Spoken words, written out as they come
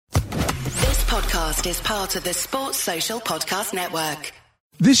podcast is part of the Sports Social Podcast Network.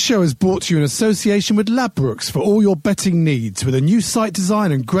 This show is brought to you in association with Ladbrokes for all your betting needs. With a new site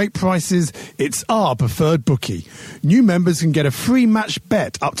design and great prices, it's our preferred bookie. New members can get a free match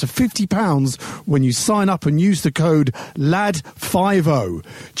bet up to £50 when you sign up and use the code LAD50.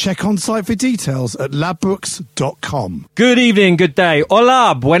 Check on site for details at ladbrokes.com. Good evening, good day.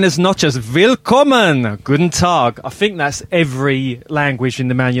 Hola, buenas noches, willkommen, guten Tag. I think that's every language in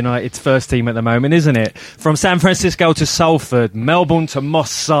the Man United's first team at the moment, isn't it? From San Francisco to Salford, Melbourne to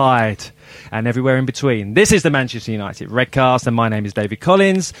Moss Side, and everywhere in between. This is the Manchester United Redcast, and my name is David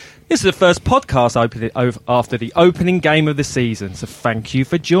Collins. This is the first podcast after the opening game of the season, so thank you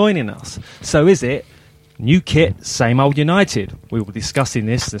for joining us. So is it new kit, same old United? We will be discussing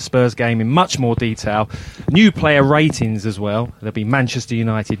the Spurs game in much more detail. New player ratings as well. There'll be Manchester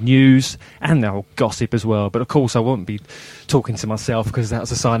United news and there'll gossip as well. But of course I won't be talking to myself because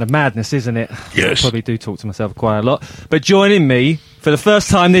that's a sign of madness, isn't it? Yes. I probably do talk to myself quite a lot. But joining me for the first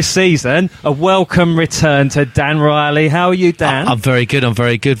time this season, a welcome return to Dan Riley. How are you, Dan? I'm very good.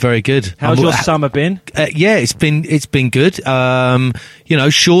 Very good. How's your summer been? Yeah, it's been good.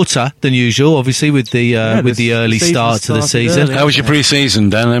 Shorter than usual, obviously with the early start to the season. How was your pre-season,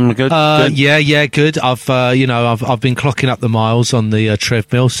 Dan? Good. Good? Yeah, good. I've been clocking up the miles on the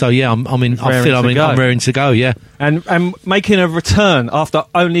treadmill, so yeah, I'm raring to go. Yeah, and making a return after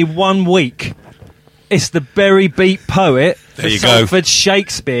only 1 week. It's the Bury Beat poet for Salford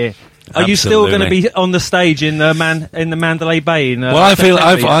Shakespeare. Are you still going to be on the stage in the Mandalay Bay? I feel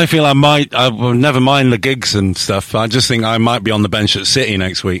I might. I will never mind the gigs and stuff. I just think I might be on the bench at City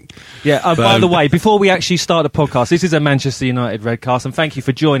next week. Yeah. By the way, before we actually start the podcast, this is a Manchester United Redcast, and thank you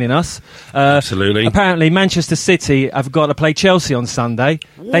for joining us. Absolutely. Apparently, Manchester City have got to play Chelsea on Sunday.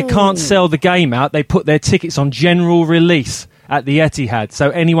 Ooh. They can't sell the game out. They put their tickets on general release at the Etihad, so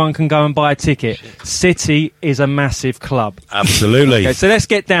anyone can go and buy a ticket. City is a massive club. Absolutely. Okay, so let's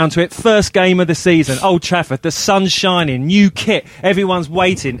get down to it. First game of the season, Old Trafford, the sun's shining, new kit, everyone's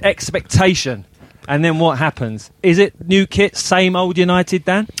waiting, expectation. And then what happens? Is it new kit, same old United,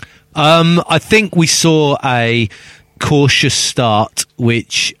 Dan? I think we saw a cautious start,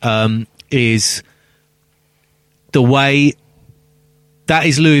 which is the way that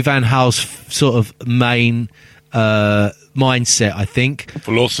is Louis van Gaal's sort of main mindset, I think.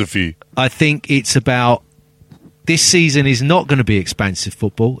 Philosophy. I think it's about this season is not going to be expansive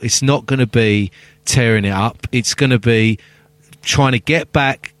football. It's not going to be tearing it up. It's going to be trying to get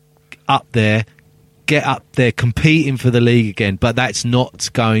back up there, competing for the league again. But that's not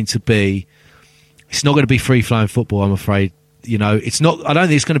going to be. It's not going to be free-flowing football, I'm afraid. It's not. I don't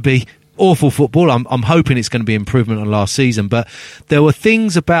think it's going to be awful football. I'm hoping it's going to be improvement on last season, but there were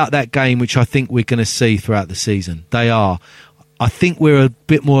things about that game which I think we're going to see throughout the season. I think we're a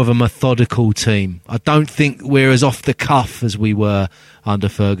bit more of a methodical team. I don't think we're as off the cuff as we were under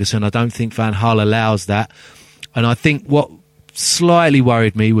Ferguson. I don't think Van Gaal allows that. And I think what slightly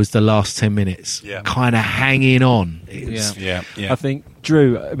worried me was the last 10 minutes. Yeah. Kind of hanging on. Yeah. I think,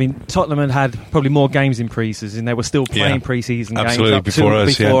 Drew, Tottenham had probably more games in pre-season. They were still playing pre-season games up before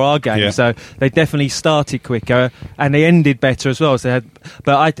our game. Yeah. So they definitely started quicker and they ended better as well. So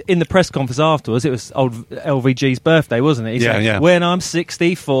in the press conference afterwards, it was old LVG's birthday, wasn't it? He said, when I'm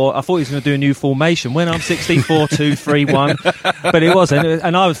 64, I thought he was going to do a new formation. When I'm 64, 4-2-3-1. But it wasn't.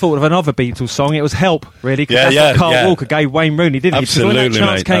 And I thought of another Beatles song. It was Help, really, because that's what Carl Walker gave Wayne Rooney, didn't he? Absolutely, when that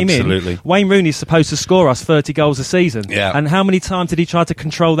chance came in, Wayne Rooney's supposed to score us 30 goals a season. Yeah. And how many times did he try to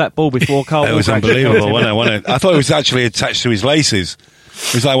control that ball before Carl Walker? It was unbelievable, wasn't it? I thought it was actually attached to his laces.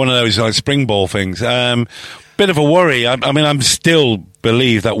 It was like one of those spring ball things. Bit of a worry. I'm still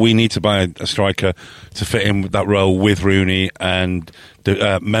believe that we need to buy a striker to fit in with that role with Rooney and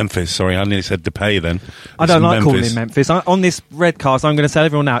Memphis. Sorry, I nearly said Depay then. I don't like calling him Memphis. On this Redcast, I'm going to tell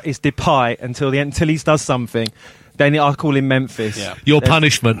everyone now, it's Depay until he does something. Then I'll call him Memphis. Yeah. Your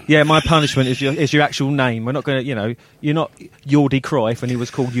punishment. Yeah, my punishment is your actual name. We're not going to, you're not Jordi Cruyff, and he was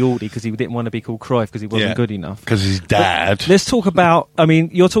called Jordi because he didn't want to be called Cruyff because he wasn't good enough. Because his dad. But let's talk about.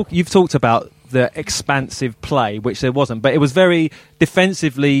 You've talked about the expansive play, which there wasn't, but it was very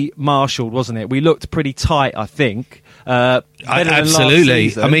defensively marshalled, wasn't it? We looked pretty tight, I think. Absolutely.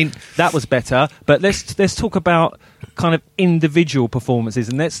 That was better. But let's talk about kind of individual performances,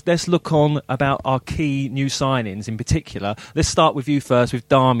 and let's look on about our key new signings in particular. Let's start with you first, with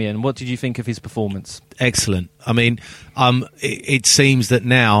Darmian. What did you think of his performance? Excellent. It seems that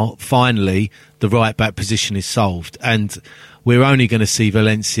now finally the right back position is solved, and we're only going to see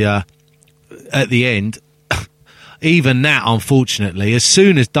Valencia at the end. Even that, unfortunately, as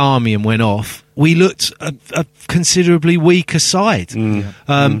soon as Darmian went off, we looked a considerably weaker side.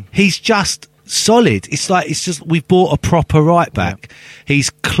 He's just solid. It's just we've bought a proper right back. Yeah. He's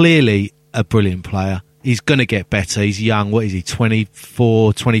clearly a brilliant player. He's going to get better. He's young. What is he?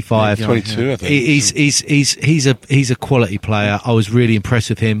 24, 25, 22. I think he's a quality player. I was really impressed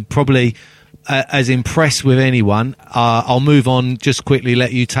with him. Probably as impressed with anyone. I'll move on just quickly.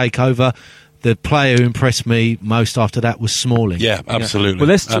 Let you take over. The player who impressed me most after that was Smalling. Yeah, absolutely. Well,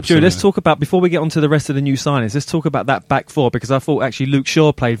 let's talk about, before we get on to the rest of the new signings, let's talk about that back four, because I thought actually Luke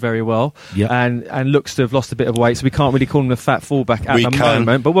Shaw played very well and looks to have lost a bit of weight, so we can't really call him a fat fullback at the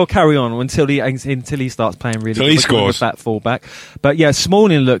moment, but we'll carry on until he starts playing really good. Until he scores. Fat fullback. But yeah,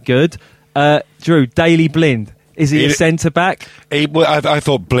 Smalling looked good. Drew, Daley Blind. Is he a centre-back? I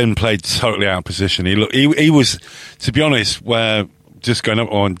thought Blind played totally out of position. He was, to be honest, just going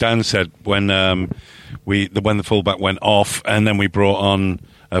up on Dan said when the fullback went off and then we brought on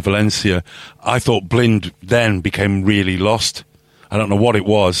Valencia, I thought Blind then became really lost. I don't know what it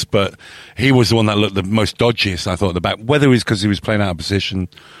was, but he was the one that looked the most dodgiest, I thought, at the back. Whether it was because he was playing out of position,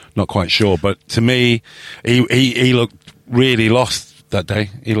 not quite sure. But to me, he looked really lost that day.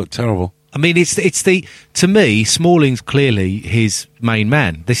 He looked terrible. I mean, to me, Smalling's clearly his main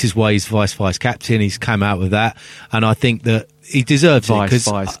man. This is why he's vice captain. He's come out with that, and I think that he deserves it.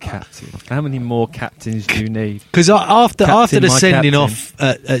 Vice captain. How many more captains do you need? Because after the sending off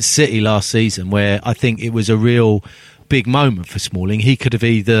at City last season, where I think it was a real big moment for Smalling, he could have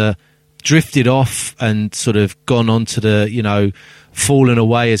either drifted off and sort of gone on to the, fallen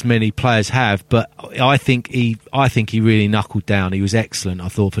away as many players have, but I think he really knuckled down. He was excellent, I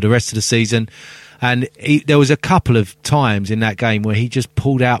thought, for the rest of the season. And there was a couple of times in that game where he just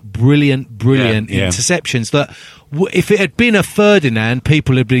pulled out brilliant interceptions that if it had been a Ferdinand,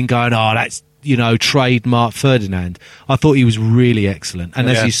 people had been going, oh, that's, trademark Ferdinand. I thought he was really excellent. And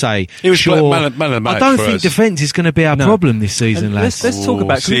as you say, he was man of the match. I don't think defence is going to be our problem this season, lads. Let's talk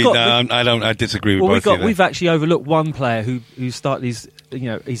about it. I disagree with both of you. We've actually overlooked one player who started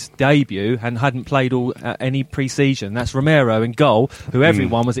his debut and hadn't played any pre-season. That's Romero in goal, who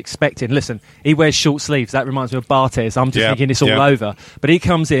everyone was expecting. Listen, he wears short sleeves. That reminds me of Barthez. I'm just thinking it's all over. But he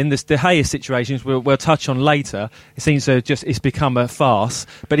comes in. This De Gea situation we'll touch on later. It seems to it's become a farce.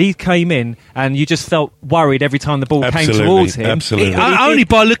 But he came in, and you just felt worried every time the ball came towards him. Absolutely. Only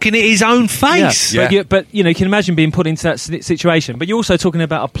by looking at his own face. Yeah. But you can imagine being put into that situation. But you're also talking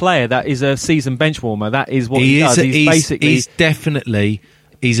about a player that is a seasoned bench warmer. That is what he does. He's definitely.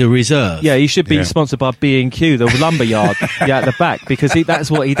 He's a reserve. Yeah, he should be sponsored by B&Q, the lumberyard, at the back, because that's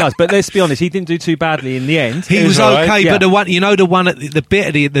what he does. But let's be honest, he didn't do too badly in the end. He was okay, but the one at the bit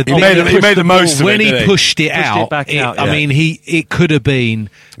of he made the most of it. When he pushed it out, I mean, it could have been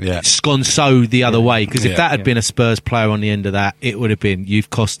gone the other way, because if that had been a Spurs player on the end of that, it would have been,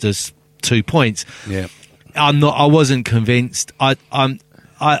 you've cost us 2 points. Yeah, I wasn't convinced. I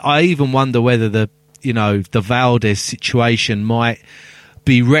even wonder whether the Valdez situation might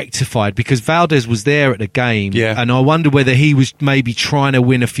be rectified, because Valdez was there at the game, and I wonder whether he was maybe trying to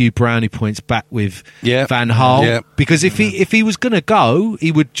win a few brownie points back with Van Gaal, because if he was going to go,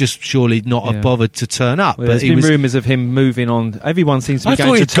 he would just surely not have bothered to turn up. Well, there's been rumours of him moving on. Everyone seems to be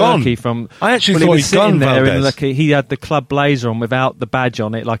going to Turkey from. I actually thought he'd gone there, Valdez. He had the club blazer on without the badge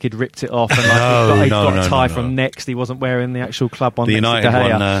on it, like he'd ripped it off, and he'd got a tie from Next. He wasn't wearing the actual club one. The United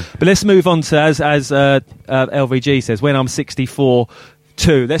one. But let's move on to as LVG says, when I'm 64.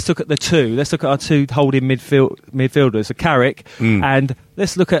 Let's look at the two. Let's look at our two holding midfielders, so Carrick, and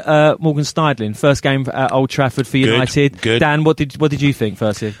let's look at Morgan Schneidlin. First game at Old Trafford for United. Good. Dan, what did you think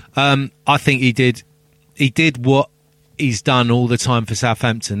firstly? I think he did what he's done all the time for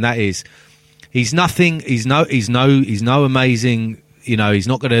Southampton. That is, he's nothing. He's no amazing. He's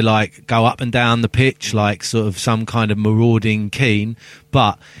not going to go up and down the pitch like sort of some kind of marauding Keane,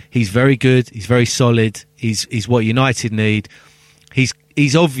 but he's very good. He's very solid. He's what United need.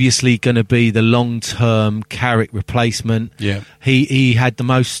 He's obviously going to be the long-term Carrick replacement. Yeah, he had the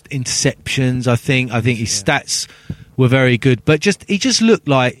most interceptions. I think his stats were very good, but he just looked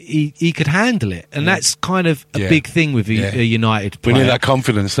like he could handle it, and that's kind of a big thing with a United player. We need that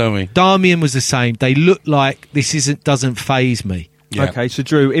confidence, don't we? Darmian was the same. They look like doesn't faze me. Yeah. Okay, so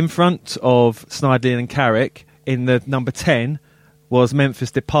Drew, in front of Schneidlin and Carrick in the number 10. Was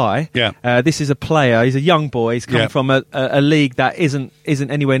Memphis Depay. Yeah. This is a player. He's a young boy. He's come from a league that isn't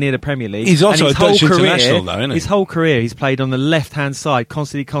anywhere near the Premier League. He's also a Dutch international, though, isn't he? His whole career, he's played on the left-hand side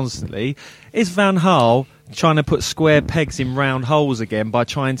constantly. Is Van Gaal trying to put square pegs in round holes again by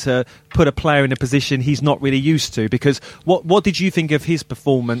trying to put a player in a position he's not really used to? Because what did you think of his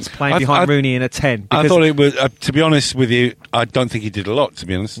performance playing behind Rooney in a 10? Because I thought it was, to be honest with you, I don't think he did a lot, to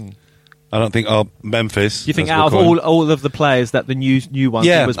be honest. I don't think Memphis. You think as out we're of calling- all of the players that the new ones?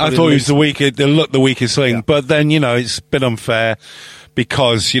 Yeah, was I probably thought he was least- the weakest. They looked the weakest link, but then it's a bit unfair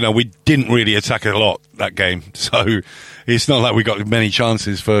because we didn't really attack a lot that game, so it's not like we got many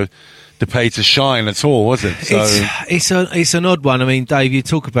chances for Depay to shine at all, was it? So It's an odd one. I mean, Dave, you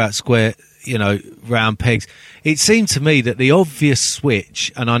talk about square, round pegs. It seemed to me that the obvious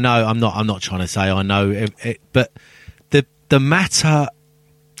switch, and I know I'm not trying to say I know, but the matter.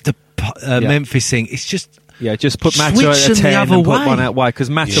 Memphis thing. It's just just put Mata switch at a them 10 the other and put way. one out wide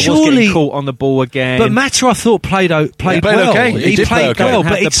because Mata was Surely- getting caught on the ball again. But Mata, I thought played well. okay. He did play played okay. well, Had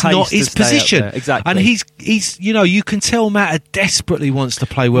but the it's pace not to his stay up position. there. Exactly. And he's you can tell Mata desperately wants to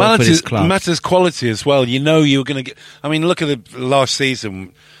play well for this club. Matters quality as well. You're going to get. I mean, look at the last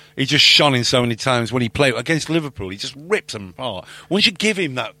season. He just shone in so many times when he played against Liverpool. He just ripped them apart. Once you give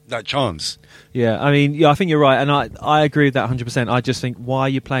him that chance. Yeah, I mean, I think you're right, and I agree with that 100%. I just think, why are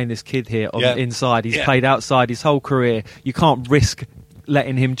you playing this kid here on the inside? He's played outside his whole career. You can't risk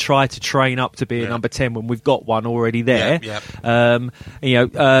letting him try to train up to be a number 10 when we've got one already there.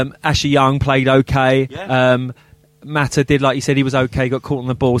 Ashley Young played okay. Mata did, like you said, he was okay, got caught on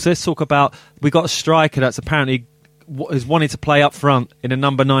the ball. So let's talk about, we got a striker that's apparently has wanted to play up front in a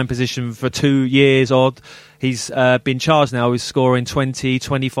number 9 position for 2 years odd. He's been charged now with scoring 20,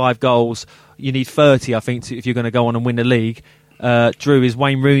 25 goals. You need 30, I think, if you're going to go on and win the league. Drew, is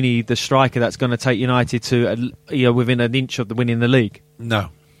Wayne Rooney the striker that's going to take United to within an inch of the winning the league? No.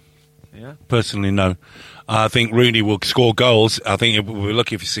 Yeah. Personally, no. I think Rooney will score goals. I think we're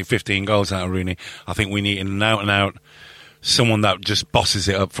lucky if you see 15 goals out of Rooney. I think we need an out-and-out someone that just bosses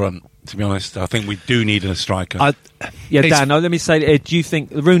it up front. To be honest, I think we do need a striker. Dan, let me say, do you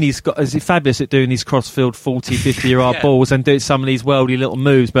think Rooney's is he fabulous at doing these cross-field 40, 50-yard balls and doing some of these worldly little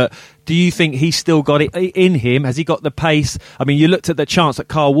moves, but do you think he's still got it in him? Has he got the pace? I mean, you looked at the chance that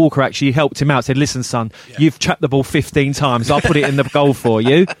Kyle Walker actually helped him out, said, listen, son, you've trapped the ball 15 times, I'll put it in the goal for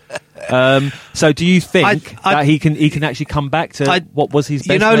you. So do you think that he can actually come back to what was his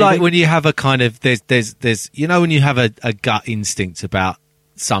best? Like when you have a kind of, there's when you have a gut instinct about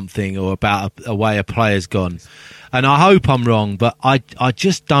something or about a way a player's gone, and I hope I'm wrong, but I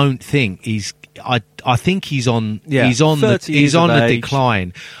just don't think I think he's on the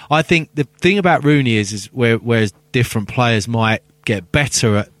decline. I think the thing about Rooney is whereas different players might get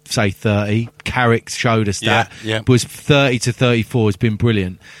better at say 30, Carrick showed us that was 30 to 34 has been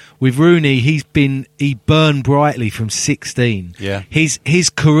brilliant. With Rooney, he burned brightly from 16. Yeah. His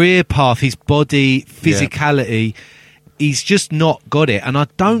career path, his body, physicality, he's just not got it. And I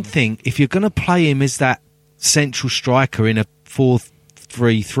don't think if you're going to play him as that central striker in a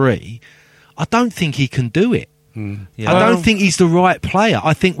 4-3-3, I don't think he can do it. I don't think he's the right player.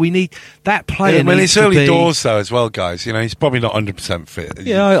 I think we need that player. Well, needs it's early to be, doors though, as well, guys. He's probably not 100% fit.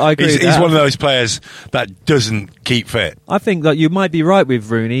 Yeah, I agree. He's one of those players that doesn't keep fit. I think that you might be right with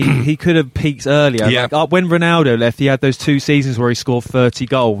Rooney. He could have peaked earlier. Yeah. Like, when Ronaldo left, he had those 2 seasons where he scored 30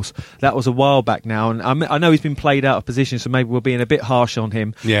 goals. That was a while back now, and I know he's been played out of position, so maybe we're being a bit harsh on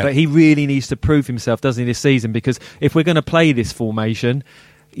him. Yeah. But he really needs to prove himself, doesn't he, this season? Because if we're going to play this formation,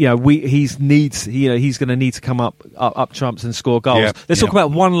 he's going to need to come up trumps and score goals. Yeah, Let's talk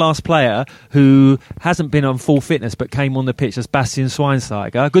about one last player who hasn't been on full fitness but came on the pitch. That's Bastian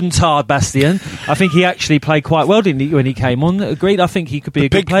Schweinsteiger. Guten Tag, Bastian. I think he actually played quite well, didn't he, when he came on? Agreed. I think he could be a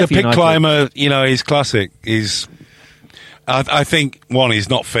good player for United. The pig climber, is classic. I think, one, he's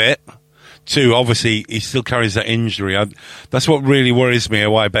not fit. 2, obviously, he still carries that injury. That's what really worries me,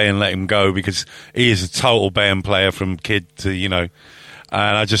 why Bayern let him go, because he is a total Bayern player from kid to,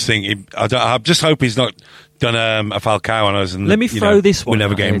 and I just think I just hope he's not done a Falcao on us. And let me throw this one. We'll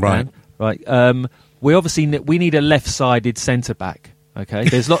never get him right. Right. We need a left-sided centre back. Okay.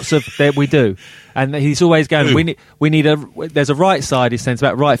 There's lots of we do, and he's always going. There's a right-sided centre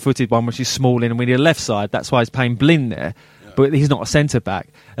back, right-footed one, which is Smalling, and we need a left side. That's why he's playing Blin there. But he's not a centre back.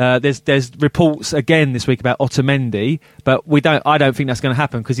 There's reports again this week about Otamendi, but I don't think that's going to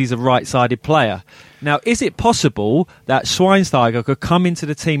happen because he's a right-sided player. Now, is it possible that Schweinsteiger could come into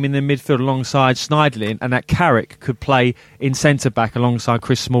the team in the midfield alongside Schneiderlin, and that Carrick could play in centre back alongside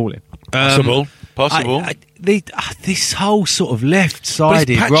Chris Smalling? Possible. This whole sort of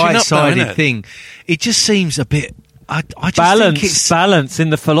left-sided, right-sided thing, it just seems a bit. I just think it's balance in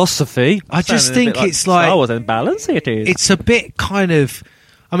the philosophy. I just think it's like Star Wars and balance. It is. It's a bit kind of.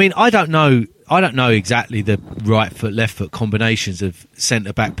 I mean, I don't know exactly the right foot, left foot combinations of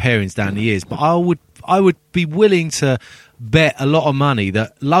centre back pairings down the years, but I would be willing to bet a lot of money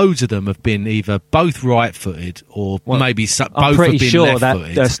that loads of them have been either both right footed or maybe both have been left footed. I'm pretty sure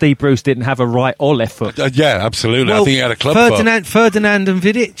that Steve Bruce didn't have a right or left foot. Yeah, absolutely. Well, I think he had a club Ferdinand and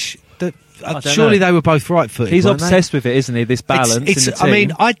Vidic. don't surely know. they were both right-footed. He's weren't they? obsessed with it, isn't he? This balance in the team. I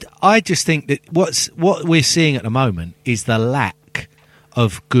mean, I just think that what we're seeing at the moment is the lack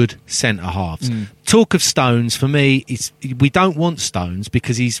of good centre halves. Talk of Stones, for me, we don't want Stones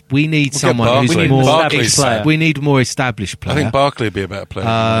because we need someone who's Barkley. more established player. We need a more established player. I think Barkley would be a better player.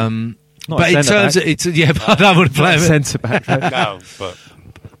 But in terms of but I don't want to play him. Centre back. no,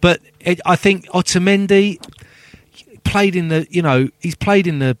 But I think Otamendi played in he's played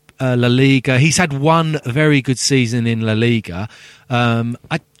in the La Liga. He's had one very good season in La Liga.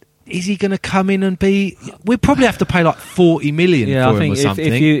 Is he going to come in and be? We'll probably have to pay like 40 million for him or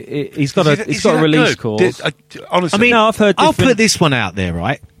something. He's got a release clause. Honestly, I mean, I've heard. I'll put this one out there,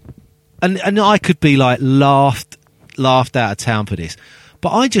 right? And I could be like laughed out of town for this, but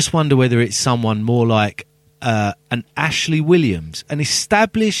I just wonder whether it's someone more like an Ashley Williams, an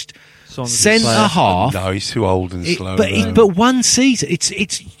established centre half. No, he's too old and slow. But one season, it's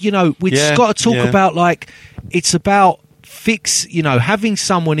we've just got to talk about it's about having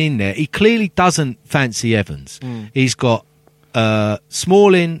someone in there. He clearly doesn't fancy Evans. He's got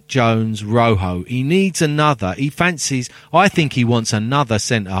Smalling, Jones, Rojo. He needs another. I think he wants another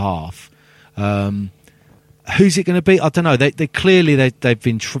centre half. Who's it going to be? I don't know. They've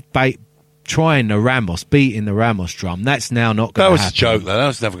been beating the Ramos drum. That's now not going to happen. That was a joke, though. That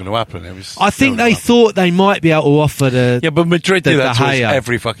was never going to happen. I think they thought they might be able to offer the... Yeah, but Madrid do that to us Gea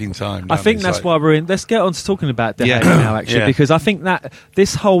every fucking time. I think that's why we're in... Let's get on to talking about De Gea now, actually, because I think that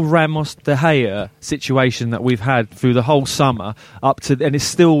this whole Ramos-De Gea situation that we've had through the whole summer and it's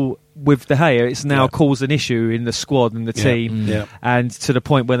still... With De Gea, it's now caused an issue in the squad and the team, and to the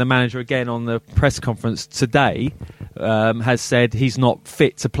point where the manager, again on the press conference today, has said he's not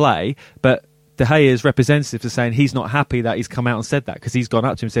fit to play. But De Gea's representatives are saying he's not happy that he's come out and said that, because he's gone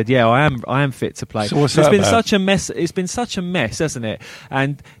up to him and said, "Yeah, I am fit to play." So what's it's that been about? such a mess. It's been such a mess, hasn't it?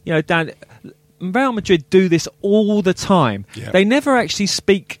 And Dan, Real Madrid do this all the time. Yeah. They never actually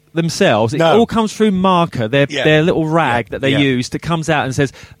speak themselves. It all comes through Marca, their little rag that they use, that comes out and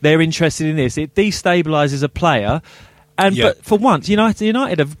says they're interested in this. It destabilises a player. But for once,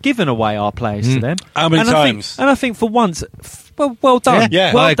 United have given away our players to them. How many times? I think for once, well done.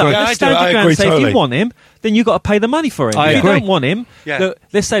 Yeah, well I done. agree. Let's stand your ground and say, if you want him, then you've got to pay the money for him. I if agree. you don't want him,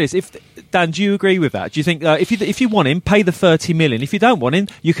 let's say this. Dan, do you agree with that? Do you think if you want him, pay the 30 million? If you don't want him,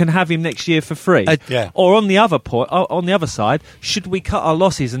 you can have him next year for free. Or on the other side, should we cut our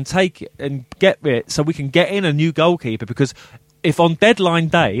losses and take it and get it so we can get in a new goalkeeper? Because if on deadline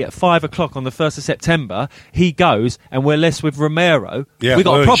day at 5 o'clock on the 1st of September he goes and we're less with Romero, we've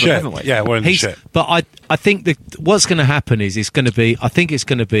got a problem, haven't we? Yeah, we're in the shit. But I think that what's going to happen is it's going to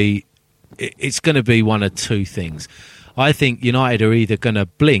be one of two things. I think United are either going to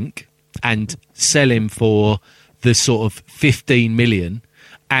blink and sell him for the sort of 15 million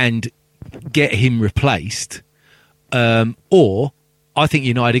and get him replaced, or I think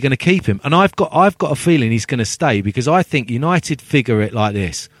United are going to keep him, and I've got a feeling he's going to stay, because I think United figure it like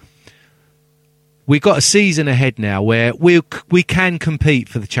this: we've got a season ahead now where we can compete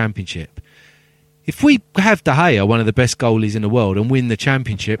for the Championship. If we have De Gea, one of the best goalies in the world, and win the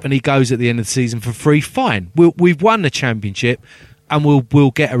Championship, and he goes at the end of the season for free, fine. We've won the Championship, and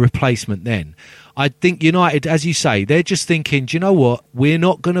we'll get a replacement then. I think United, as you say, they're just thinking, do you know what? We're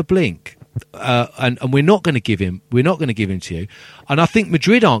not going to blink. And we're not going to give him to you. And I think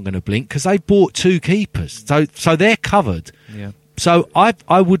Madrid aren't going to blink because they bought two keepers, so they're covered. Yeah. So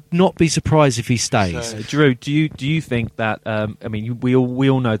I would not be surprised if he stays. Drew, do you think that? We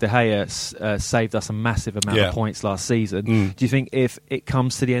all know De Gea saved us a massive amount of points last season. Do you think if it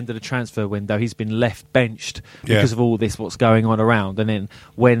comes to the end of the transfer window, he's been left benched because of all this, what's going on around, and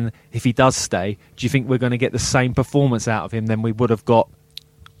then if he does stay, do you think we're going to get the same performance out of him than we would have got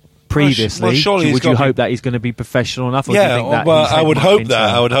previously? Surely would you hope that he's going to be professional enough? Or do you think that I would hope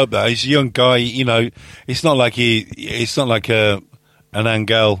that. I would hope that he's a young guy. It's not like an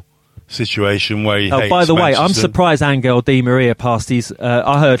Angel situation where he hates by the way, Manchester. I'm surprised Angel Di Maria passed his.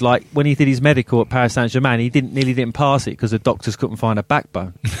 I heard when he did his medical at Paris Saint-Germain, he nearly didn't pass it because the doctors couldn't find a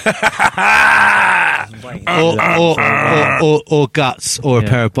backbone. or guts, or a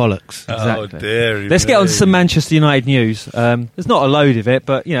pair of bollocks. Exactly. Oh, dear. Let's get on to some Manchester United news. There's not a load of it,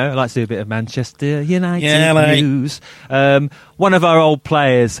 but I like to do a bit of Manchester United news. One of our old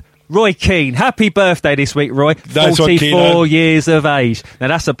players, Roy Keane. Happy birthday this week, Roy. 44 years of age. Now,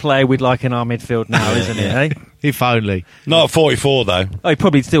 that's a player we'd like in our midfield now, isn't it? Eh? If only. Not at 44, though. Oh, he'd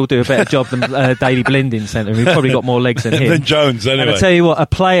probably still do a better job than Daily Blind in centre. He's probably got more legs than him. Than Jones, anyway. And I tell you what, a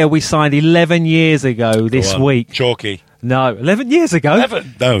player we signed 11 years ago this week. Chalky. No, 11 years ago.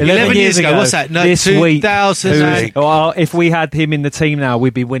 11 years ago. What's that? No, this week. 2008. Well, if we had him in the team now,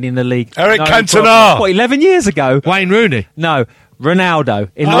 we'd be winning the league. Eric No Cantona. problem. What, 11 years ago? Wayne Rooney. No.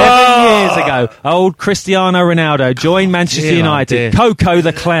 Ronaldo, 11 years ago, old Cristiano Ronaldo joined Manchester dear, United. dear. Coco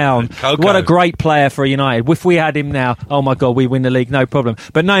the Clown. Coco. What a great player for United. If we had him now, oh my God, we win the league, no problem.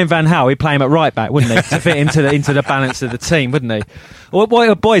 But knowing Van Gaal, he'd play him at right back, wouldn't he? To fit into the balance of the team, wouldn't he? Well,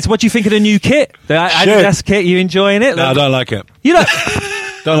 boys, what do you think of the new kit? The Adidas kit, you enjoying it? No, I don't like it. You don't...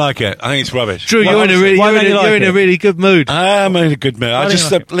 Don't like it. I think it's rubbish. Drew, Well, you're in a really good mood. I'm in a good mood. I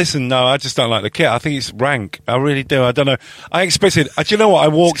just like listen. No, I just don't like the kit. I think it's rank. I really do. I don't know. I expected. Do you know what? I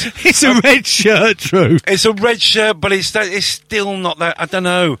walked. It's a red shirt, Drew. It's a red shirt, but it's still not that. I don't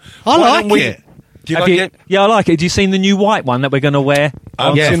know. I Why like don't it. Do you like it? Yeah, I like it. Have you seen the new white one that we're going to wear? I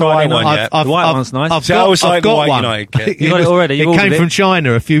haven't seen the Friday white one night? yet. The white one's nice. See, I always like the got white one. United kit. You got it already? It You've ordered came it? from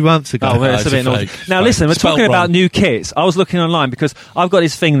China a few months ago. Oh, well, it's a it's bit a naughty. fake. Now, Fake. listen, we're Spelt talking about wrong. new kits. I was looking online because I've got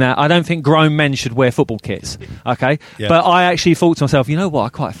this thing that I don't think grown men should wear football kits. Okay, Yeah. but I actually thought to myself, you know what? I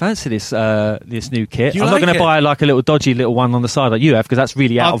quite fancy this new kit. You I'm not like going it? to buy like a little dodgy little one on the side like you have because that's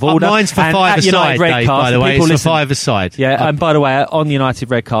really out of order. Mine's for And five at a United side, Dave, Redcast, by the way. people It's for listen- five a side. Yeah, and by the way, on the United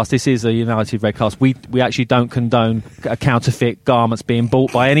Redcast, this is a United Redcast. We actually don't condone counterfeit garments being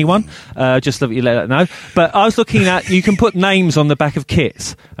bought by anyone. Just to let you let that know. But I was looking at, you can put names on the back of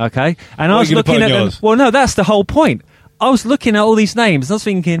kits, okay? And I What was are you gonna looking put at on them. yours? Well, no, that's the whole point. I was looking at all these names and I was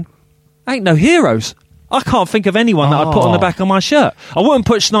thinking, ain't no heroes. I can't think of anyone that I'd put on the back of my shirt. I wouldn't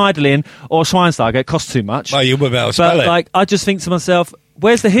put Schneiderlin or Schweinsteiger. It costs too much. Well, you would be able to spell But it. like, I just think to myself,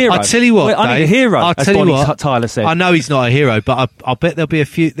 where's the hero? I tell you what, I need a Dave, hero. I'll as tell you Bonnie what, Tyler said. I know he's not a hero, but I bet there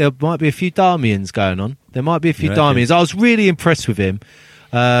might be a few Darmians going on. There might be a few You reckon? Darmians. I was really impressed with him.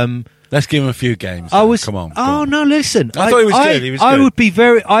 Let's give him a few games. I was. Come on. Oh no! Listen, I thought he was good. He was I good.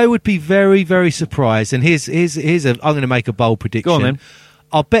 would be very, very surprised. And here's I'm going to make a bold prediction. Go on, then.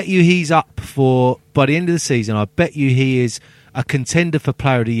 I'll bet you he's up for by the end of the season. I bet you he is a contender for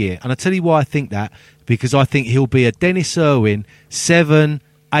Player of the Year. And I tell you why I think that, because I think he'll be a Dennis Irwin 7,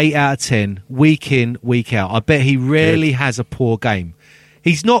 8 out of 10 week in, week out. I bet he rarely has a poor game.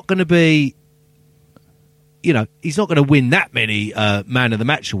 He's not going to be. He's not going to win that many Man of the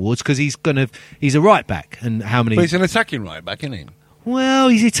Match awards because he's a right back, and how many? But he's an attacking right back, isn't he? Well,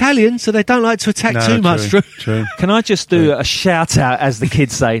 he's Italian, so they don't like to attack too much. Drew. True. Can I just do a shout out, as the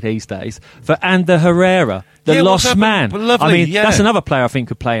kids say these days, for Ander Herrera, the Yeah, what's lost happened? man? Well, lovely, I mean, yeah. that's another player I think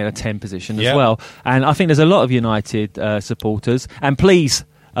could play in a 10 position as Yeah. well. And I think there's a lot of United supporters. And please,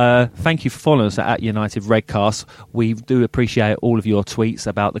 thank you for following us at United Redcast. We do appreciate all of your tweets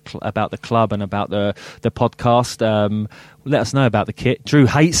about the club and about the podcast. Let us know about the kit. Drew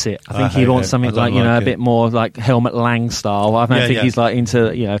hates it. I think he hate wants it. something I don't like, like a it. bit more like Helmut Lang style. I don't Yeah, think yeah. he's like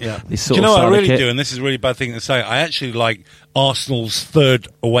into this sort Do you know of what I style of really kit. do? And this is a really bad thing to say. I actually like Arsenal's third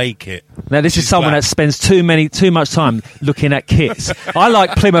away kit. Now, this is someone black. that spends too much time looking at kits. I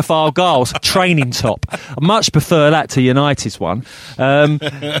like Plymouth Argyle's training top. I much prefer that to United's one.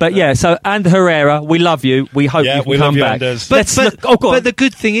 But yeah, so and Herrera, we love you. We hope Yeah, you can we come love you, back. Anders. Let's look- oh, go on. But the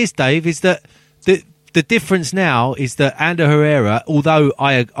good thing is, Dave, is that the difference now is that Ander Herrera, although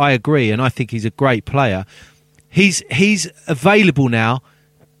I agree and I think he's a great player, he's available now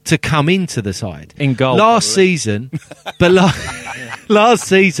to come into the side. In goal, Last probably. season, but last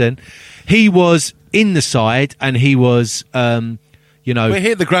season he was in the side and he was We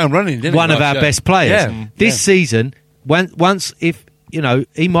hit the ground running, didn't one he? of our last year? best players. Yeah. This season, once if he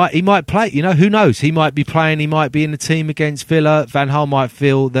might play. Who knows? He might be playing. He might be in the team against Villa. Van Gaal might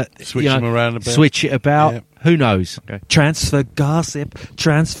feel that Switch him around a bit. switch it about. Yeah. Who knows? Okay. Transfer gossip.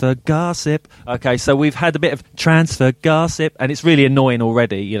 Okay, so we've had a bit of transfer gossip, and it's really annoying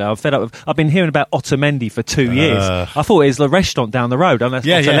already. I'm fed up with. I've been hearing about Otamendi for 2 years. I thought it was the restaurant down the road. And that's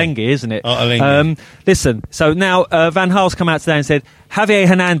Yeah, yeah. Ottolenghi, isn't it? Ottolenghi. Listen, so now Van Gaal's come out today and said Javier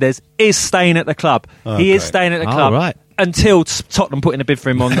Hernandez is staying at the club. He is great. staying at the Oh, club. right. Until Tottenham put in a bid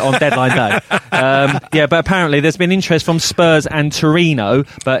for him on deadline day. But apparently there's been interest from Spurs and Torino,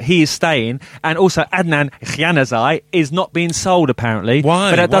 but he is staying. And also Adnan Januzaj is not being sold, apparently.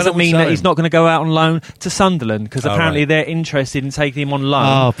 Why? But that Why doesn't don't we mean sell that he's him? not going to go out on loan to Sunderland, because Oh, apparently right. they're interested in taking him on loan.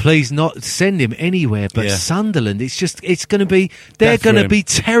 Oh, please not send him anywhere but Yeah. Sunderland. It's going to be. They're Death for going to him. be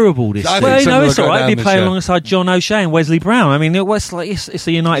terrible this I season. think Well, Sunderland it's will all go right. down Be this playing year. alongside John O'Shea and Wesley Brown. I mean, it's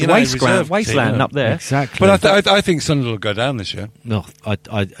a United United reserve wasteland team, up there. Exactly. But I think Sunderland will go down this year. No, I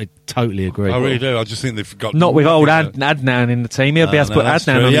totally agree. I really do. I just think they've got Not with old nothing to- Adnan in the team. He'll be able to No, put that's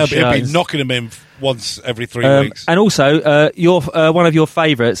Adnan true. on Yeah, his but he'll shirt. be knocking him in once every 3 weeks. And also, your one of your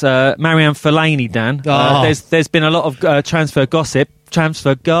favourites, Marianne Fellaini, Dan. Oh. There's been a lot of transfer gossip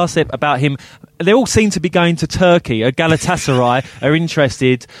about him they all seem to be going to Turkey. Galatasaray are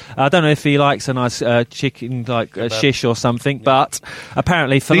interested. I don't know if he likes a nice chicken, like shish or something, but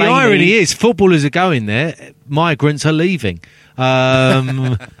apparently Fellaini... The irony is, footballers are going there, migrants are leaving.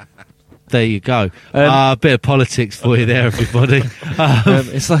 There you go. A bit of politics for you there, everybody.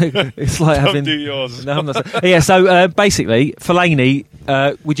 It's like having. Do yours. No, I'm not, yeah. So basically, Fellaini,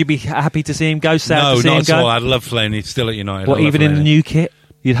 would you be happy to see him go? Sad to see him not go? at all. I'd love Fellaini still at United. What, even in the new kit?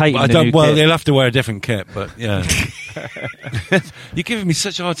 You'd hate him in the new Well, kit. he'll have to wear a different kit, but yeah. You're giving me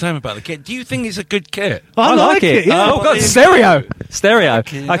such a hard time about the kit. Do you think it's a good kit? I like it. Yeah. Oh, God, stereo.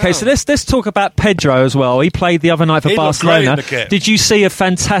 Okay, so let's talk about Pedro as well. He played the other night for He looked great Barcelona. in the kit. Did you see a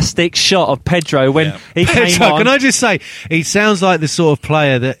fantastic shot of Pedro when he came Pedro, on? can I just say, he sounds like the sort of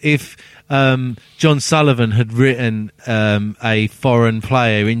player that if John Sullivan had written a foreign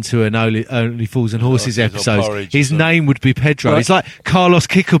player into an Only Fools and Horses episode, his name would be Pedro. Right. It's like Carlos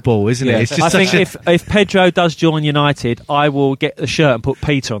Kickable, isn't it? It's just I think if Pedro does join United, I will get the shirt and put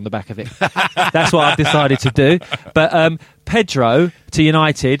Peter on the back of it. That's what I've decided to do. But Pedro to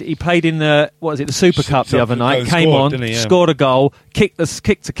United, he played in the Super Cup the other night. Came on, scored a goal, kicked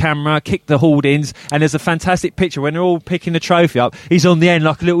the camera, kicked the hoardings, and there's a fantastic picture when they're all picking the trophy up. He's on the end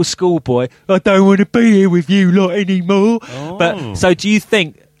like a little schoolboy. I don't want to be here with you lot anymore. Oh. But so, do you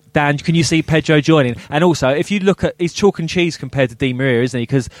think? Dan, can you see Pedro joining? And also, if you look at his chalk and cheese compared to Di Maria, isn't he?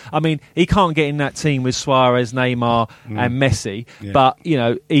 Because, I mean, he can't get in that team with Suarez, Neymar and Messi. Yeah. But, you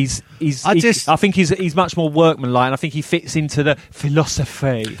know, I think he's much more workmanlike, and I think he fits into the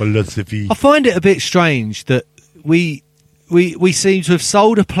philosophy. I find it a bit strange that we seem to have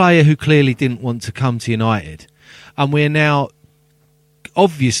sold a player who clearly didn't want to come to United, and we're now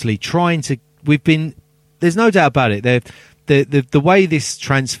obviously trying to... There's no doubt about it. The way this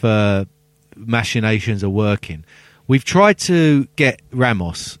transfer machinations are working, we've tried to get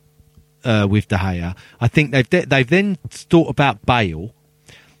Ramos with De Gea. I think they've then thought about Bale,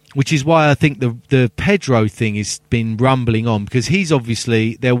 which is why I think the Pedro thing has been rumbling on, because he's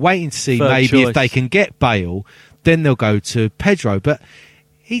obviously, they're waiting to see if they can get Bale, then they'll go to Pedro. But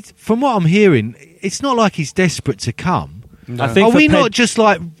from what I'm hearing, it's not like he's desperate to come. No. Are we not just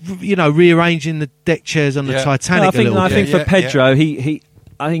like, you know, rearranging the deck chairs on the Titanic a little bit? I think for Pedro, I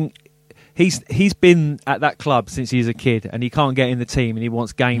think he's been at that club since he was a kid, and he can't get in the team, and he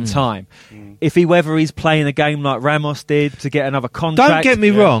wants game time. If whether he's playing a game like Ramos did to get another contract, don't get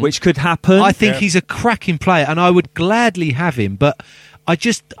me wrong, which could happen. I think he's a cracking player, and I would gladly have him. But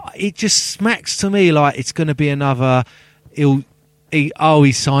it just smacks to me like it's going to be another.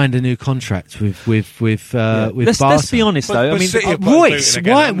 He signed a new contract with Barca. Let's be honest, though. I mean, Royce,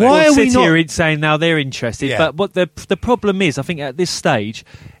 why are we not here saying now they're interested? Yeah. But what the problem is, I think at this stage,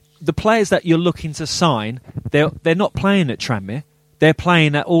 the players that you're looking to sign, they're not playing at Tranmere. They're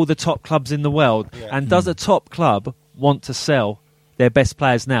playing at all the top clubs in the world. Yeah. And does a top club want to sell their best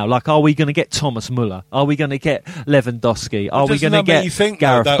players now? Like, are we going to get Thomas Muller? Are we going to get Lewandowski? Are we going to get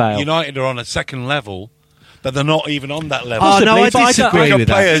Gareth Bale? United are on a second level. That they're not even on that level. Oh, no, I disagree with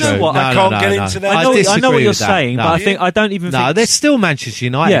that. You know what? I can't get into that. I know what you're saying, but I think I don't even think... No, they're still Manchester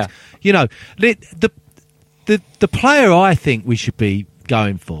United. Yeah. You know, the player I think we should be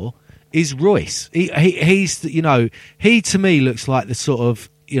going for is Royce. He's, you know, he to me looks like the sort of,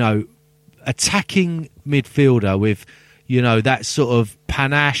 you know, attacking midfielder with, you know, that sort of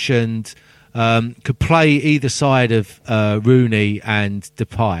panache and could play either side of Rooney and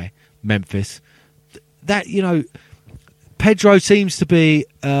Depay, Memphis. That, you know, Pedro seems to be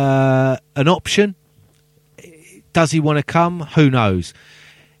an option. Does he want to come? Who knows?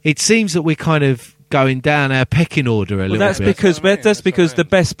 It seems that we're kind of going down our pecking order a little bit. That's because the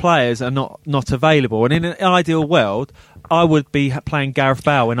best players are not available. And in an ideal world, I would be playing Gareth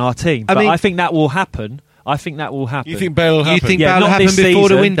Bale in our team. But I think that will happen. You think Bale will happen? You think Bale will happen before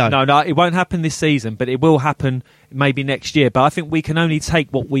the window? No, it won't happen this season, but it will happen maybe next year. But I think we can only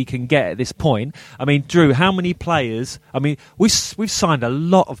take what we can get at this point. I mean, Drew, how many players? I mean, we've signed a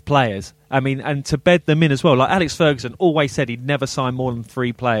lot of players. I mean, and to bed them in as well. Like Alex Ferguson always said he'd never sign more than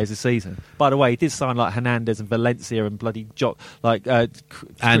 3 players a season. By the way, he did sign like Hernandez and Valencia and bloody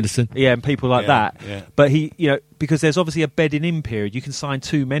Anderson. Yeah, and people like that. Yeah. But he, you know, because there's obviously a bedding in period. You can sign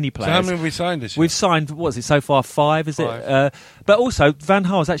too many players. So how many have we signed this year? We've signed, what is it, so far 5, is 5. It? But also, Van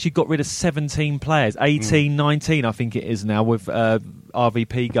Gaal's actually got rid of 17 players, 18, 19 I think it is now, with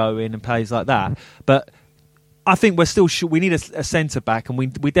RVP going and players like that. But I think we're still we need a centre back, and we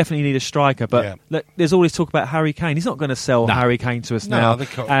definitely need a striker. But look, there's always talk about Harry Kane. He's not going to sell Harry Kane to us now,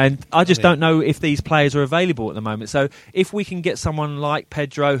 and I just don't know if these players are available at the moment. So if we can get someone like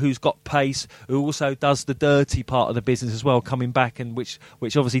Pedro, who's got pace, who also does the dirty part of the business as well, coming back, and which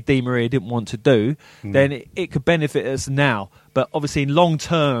obviously Di Maria didn't want to do, then it could benefit us now. But obviously, in long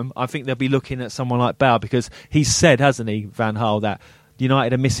term, I think they'll be looking at someone like Bale, because he's said, hasn't he, Van Gaal, that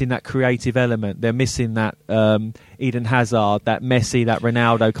United are missing that creative element. They're missing that Eden Hazard, that Messi, that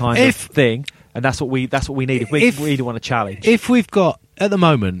Ronaldo kind of thing, and that's what we need if we really want to challenge. If we've got at the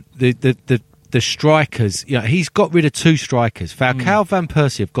moment the strikers, he's got rid of 2 strikers. Falcao, Van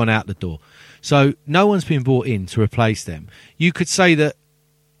Persie have gone out the door, so no one's been brought in to replace them. You could say that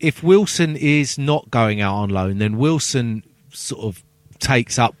if Wilson is not going out on loan, then Wilson sort of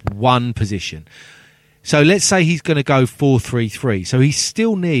takes up one position. So let's say he's going to go 4-3-3. So he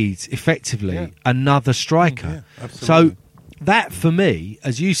still needs, effectively, another striker. Yeah, absolutely. So that, for me,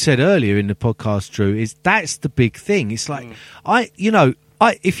 as you said earlier in the podcast, Drew, that's the big thing. It's like,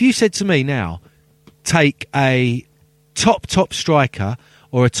 if you said to me now, take a top striker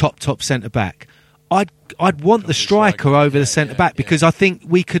or a top centre-back, I'd want the striker over the centre-back, because I think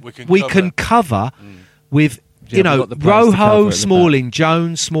we can cover with, Rojo, Smalling,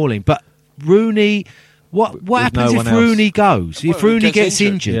 Jones, Smalling. But Rooney... What happens if Rooney goes? If Rooney gets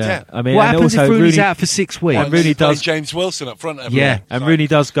injured? Yeah. I mean, what happens if Rooney's out for 6 weeks? And Rooney does James Wilson up front. And Rooney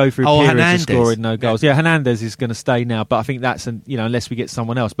does go through periods Hernandez. of scoring no goals. Yeah, Hernandez is going to stay now, but I think that's unless we get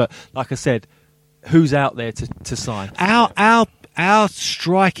someone else. But like I said, who's out there to sign? Our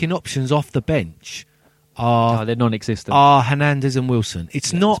striking options off the bench they're non-existent. Are Hernandez and Wilson.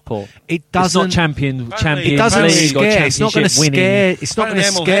 It's not poor. It doesn't. It's not Champions It doesn't League scare. Or It's not going to scare. It's not going to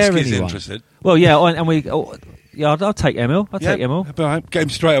scare anyone. Interested. Well, yeah, and we. I'll take Emil. I'll take Emil. Get him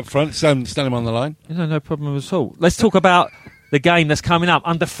straight up front. Stand him on the line. No problem at all. Let's talk about the game that's coming up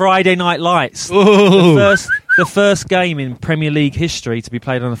under Friday Night Lights. The first game in Premier League history to be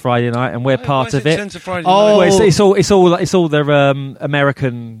played on a Friday night, and we're part of it. It's all the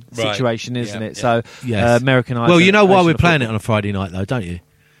American situation, isn't it? So American. Well, you know why we're playing it on a Friday night, though, don't you?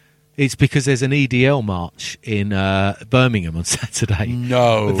 It's because there's an EDL march in Birmingham on Saturday.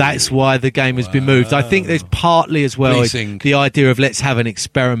 No. That's why the game has been moved. I think there's partly as well the idea of let's have an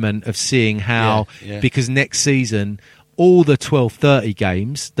experiment of seeing how, because next season all the 12:30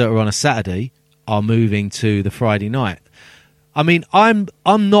 games that are on a Saturday are moving to the Friday night. I mean, I'm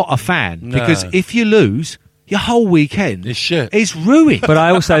not a fan, because if you lose, your whole weekend is ruined. But I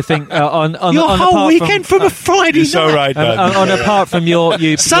also think your whole weekend from a Friday night. So right, apart from your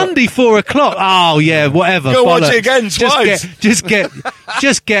Sunday 4:00. Oh yeah, whatever. Go watch it again twice.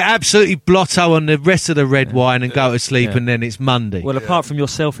 Just get absolutely blotto on the rest of the red wine and go to sleep, and then it's Monday. Well, apart from your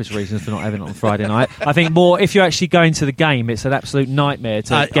selfish reasons for not having it on Friday night, I think more if you're actually going to the game, it's an absolute nightmare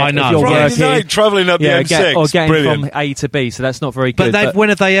to get. I know. If you're Friday night, travelling up the M6 or getting Brilliant. from A to B, so that's not very good. But when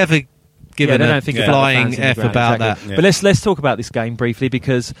have they ever given a flying F about that? Yeah. But let's talk about this game briefly,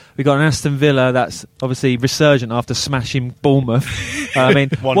 because we got an Aston Villa that's obviously resurgent after smashing Bournemouth. I mean,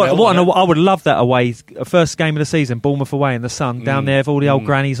 I would love that away first game of the season, Bournemouth away in the sun down there with all the old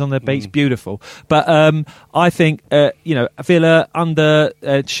grannies on the beach, beautiful. But I think Villa under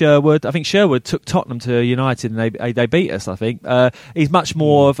Sherwood. I think Sherwood took Tottenham to United and they beat us. I think he's much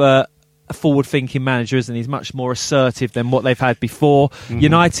more of a forward-thinking manager, isn't he? He's much more assertive than what they've had before.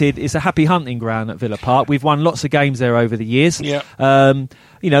 United is a happy hunting ground at Villa Park. We've won lots of games there over the years. Yeah. Our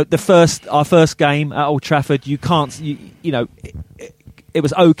first game at Old Trafford, it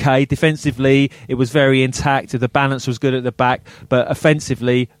was okay defensively. It was very intact. The balance was good at the back, but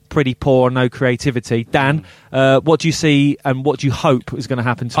offensively pretty poor. No creativity. Dan, what do you see and what do you hope is going to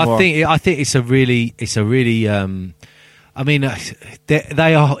happen tomorrow? I think it's a really. I mean,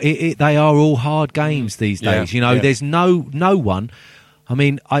 they are all hard games these days. There's no one. I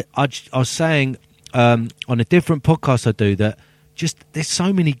mean, I was saying on a different podcast I do that there's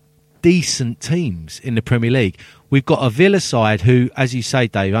so many decent teams in the Premier League. We've got a Villa side who, as you say,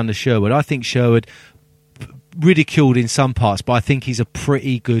 Dave, under Sherwood, I think Sherwood ridiculed in some parts, but I think he's a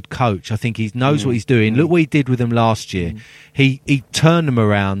pretty good coach. I think he knows what he's doing. Look what he did with them last year. He turned them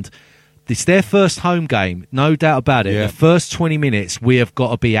around. It's their first home game, no doubt about it. The first 20 minutes, we have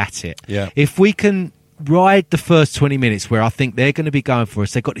got to be at it. Yeah. If we can ride the first 20 minutes, where I think they're going to be going for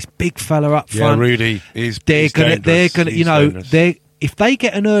us, they've got this big fella up front. Yeah, Rudy. They're going to, if they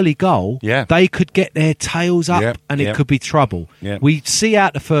get an early goal, they could get their tails up and it could be trouble. Yeah. We see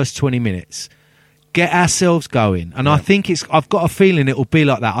out the first 20 minutes, get ourselves going, and I think I've got a feeling it will be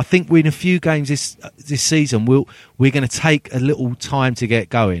like that. I think in a few games this season, we're going to take a little time to get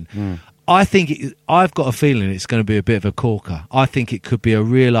going. I've got a feeling it's going to be a bit of a corker. I think it could be a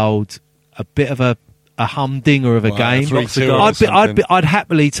bit of a humdinger of a game. 3-2 I'd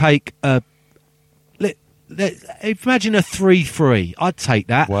happily take imagine a 3-3. I'd take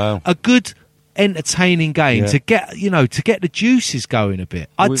that. Wow. A good, entertaining game to get the juices going a bit.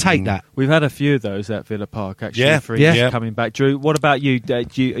 I'd take that. We've had a few of those at Villa Park actually. Coming back. Drew, what about you? Do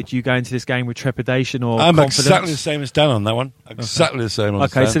you go into this game with trepidation or I'm confidence? exactly the same as Dan on that one. Exactly the same.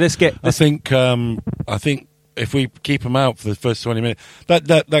 Okay, so let's get. I think if we keep him out for the first 20 minutes,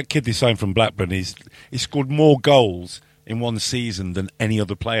 that kid they signed from Blackburn, he scored more goals in one season than any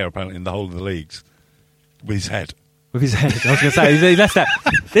other player apparently in the whole of the leagues with his head. With his head. I was going to say, he left that.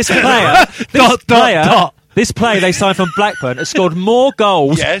 This player they signed from Blackburn has scored more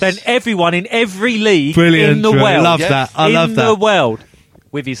goals than everyone in every league in the world. I love that. I love that. In the world.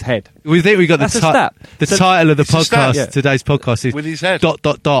 With his head. We think we got the title of the podcast. Yeah. Today's podcast is with his head. ...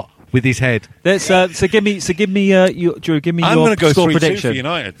 with his head. So give me Drew. Give me I'm your going to go score 3-2 prediction. for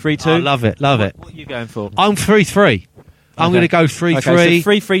United. 3-2. I love it. What are you going for? I'm 3-3. I'm going to go 3-3. Okay, so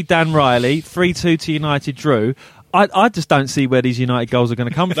 3-3 Dan Riley, 3-2 to United Drew. I just don't see where these United goals are going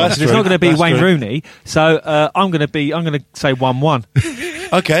to come from. It's not going to be Wayne Rooney. So I'm going to say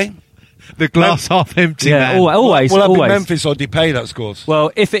 1-1. Okay. The glass half empty. Man. Always. Will that be Memphis or Depay that scores?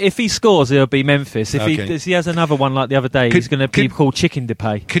 Well, if he scores, it'll be Memphis. If he has another one like the other day, he's going to be called Chicken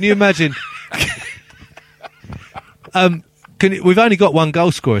Depay. Can you imagine? We've only got one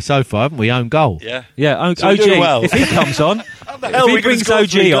goal scorer so far, haven't we? Own goal. Yeah. So OG. well. If he comes on, if he brings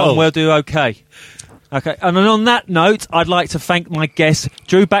OG on, we'll do okay. Okay, and on that note, I'd like to thank my guest,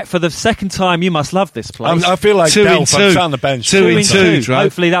 Drew, back for the second time. You must love this place. I feel like Delph. I'm on the bench. 2-2. Right?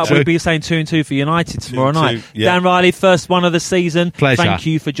 Hopefully that will be saying 2-2 for United tomorrow night. Yeah. Dan Riley, first one of the season. Pleasure. Thank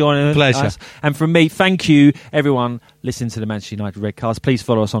you for joining us. And from me, thank you, everyone listening to the Manchester United Redcast. Please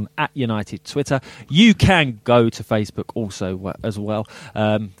follow us on @United Twitter. You can go to Facebook also as well.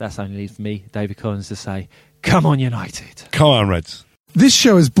 That's only leaves me, David Collins, to say, come on, United. Come on, Reds. This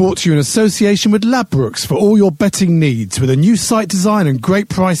show is brought to you in association with Ladbrokes for all your betting needs. With a new site design and great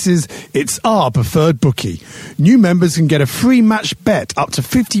prices, it's our preferred bookie. New members can get a free match bet up to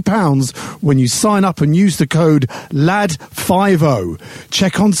 £50 when you sign up and use the code LAD50.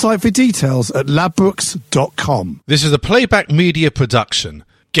 Check on site for details at ladbrokes.com. This is a Playback Media production.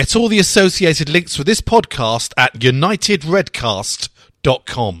 Get all the associated links for this podcast at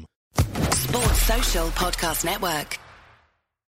unitedredcast.com. Sports Social Podcast Network.